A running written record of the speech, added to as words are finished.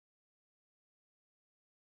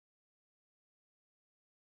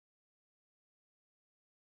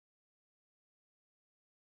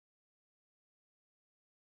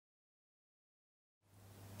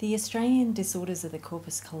The Australian Disorders of the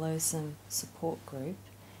Corpus Callosum support group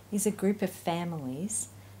is a group of families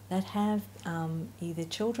that have either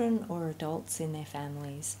children or adults in their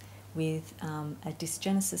families with a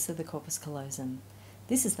dysgenesis of the corpus callosum.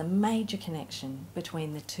 This is the major connection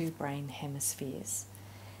between the two brain hemispheres,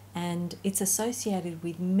 and it's associated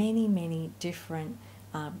with many different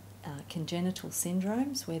congenital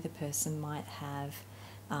syndromes where the person might have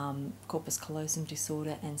corpus callosum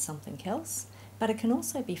disorder and something else, but it can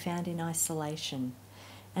also be found in isolation.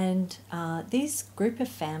 And this group of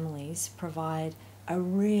families provide a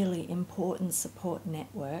really important support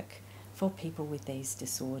network for people with these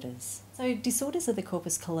disorders. So disorders of the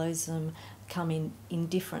corpus callosum come in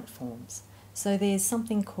different forms. So there's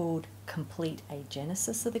something called complete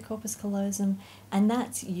agenesis of the corpus callosum, and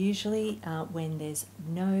that's usually when there's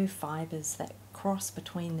no fibres that cross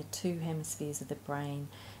between the two hemispheres of the brain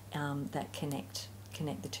that connect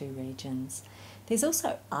the two regions. There's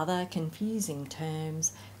also other confusing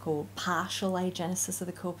terms called partial agenesis of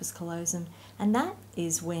the corpus callosum, and that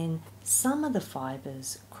is when some of the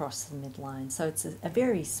fibres cross the midline. So it's a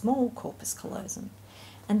very small corpus callosum.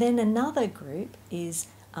 And then another group is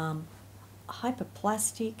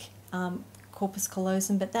hyperplastic corpus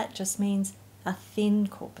callosum, but that just means a thin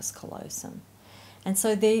corpus callosum. And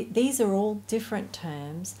so these are all different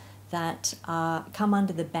terms that come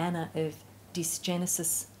under the banner of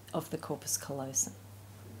dysgenesis of the corpus callosum.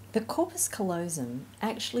 The corpus callosum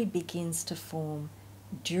actually begins to form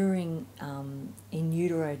during in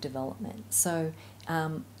utero development. So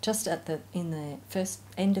just in the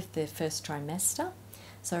end of the first trimester,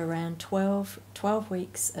 so around 12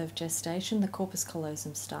 weeks of gestation, the corpus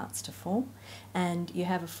callosum starts to form, and you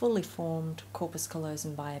have a fully formed corpus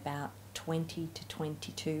callosum by about 20 to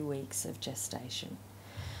 22 weeks of gestation.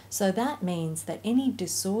 So that means that any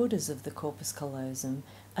disorders of the corpus callosum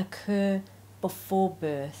occur before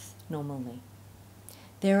birth normally.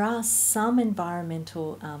 There are some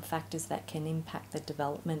environmental factors that can impact the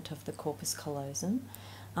development of the corpus callosum,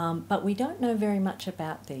 but we don't know very much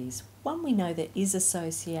about these. One we know that is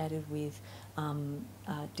associated with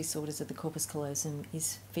disorders of the corpus callosum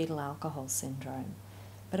is fetal alcohol syndrome.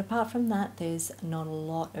 But apart from that, there's not a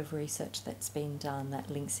lot of research that's been done that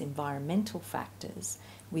links environmental factors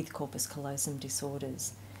with corpus callosum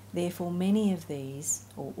disorders. Therefore, many of these,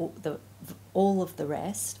 or all of the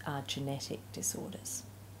rest, are genetic disorders.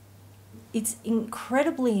 It's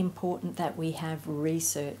incredibly important that we have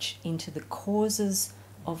research into the causes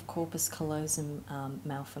of corpus callosum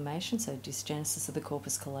malformation, so dysgenesis of the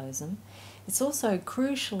corpus callosum. It's also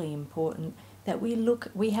crucially important that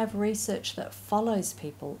we have research that follows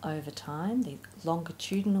people over time, the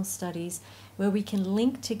longitudinal studies, where we can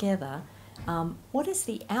link together what is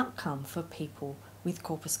the outcome for people with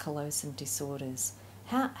corpus callosum disorders.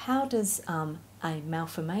 How does a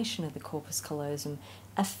malformation of the corpus callosum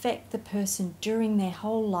affect the person during their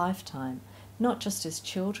whole lifetime, not just as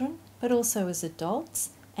children, but also as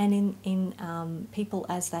adults and in people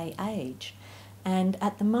as they age. And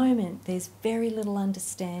at the moment, there's very little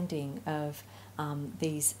understanding of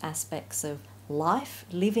these aspects of life,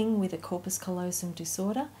 living with a corpus callosum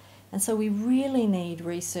disorder. And so we really need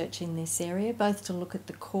research in this area, both to look at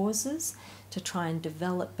the causes, to try and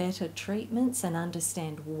develop better treatments and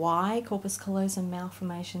understand why corpus callosum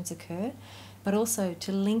malformations occur, but also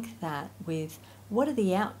to link that with what are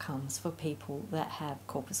the outcomes for people that have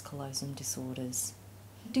corpus callosum disorders.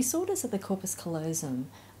 Disorders of the corpus callosum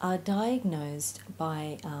are diagnosed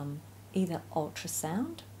by either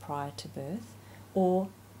ultrasound prior to birth or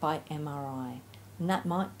by MRI. And that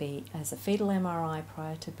might be as a fetal MRI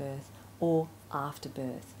prior to birth or after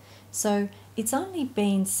birth. So it's only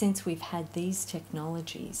been since we've had these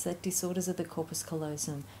technologies that disorders of the corpus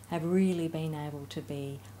callosum have really been able to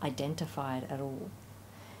be identified at all.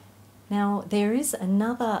 Now, there is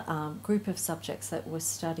another group of subjects that was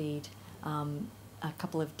studied a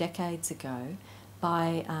couple of decades ago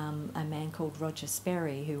by a man called Roger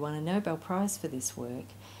Sperry, who won a Nobel Prize for this work.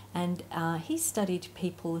 And he studied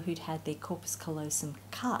people who'd had their corpus callosum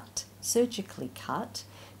cut, surgically cut,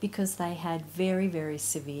 because they had very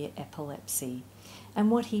severe epilepsy.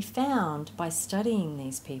 And what he found by studying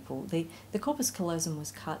these people, the corpus callosum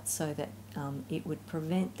was cut so that it would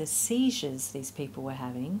prevent the seizures these people were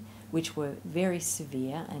having, which were very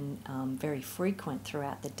severe and very frequent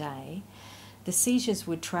throughout the day. The seizures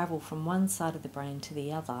would travel from one side of the brain to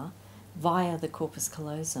the other via the corpus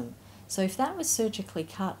callosum. So if that was surgically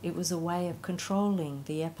cut, it was a way of controlling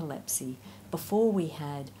the epilepsy before we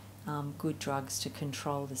had good drugs to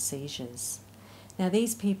control the seizures. Now,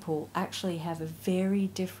 these people actually have a very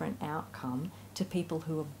different outcome to people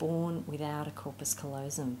who are born without a corpus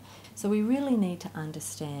callosum. So we really need to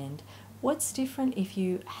understand what's different if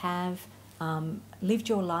you have lived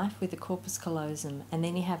your life with a corpus callosum and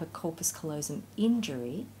then you have a corpus callosum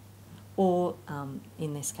injury, or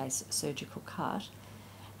in this case, surgical cut.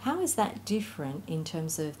 How is that different in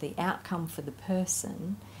terms of the outcome for the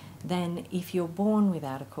person than if you're born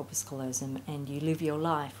without a corpus callosum and you live your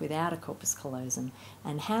life without a corpus callosum,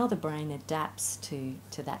 and how the brain adapts to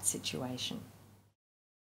that situation?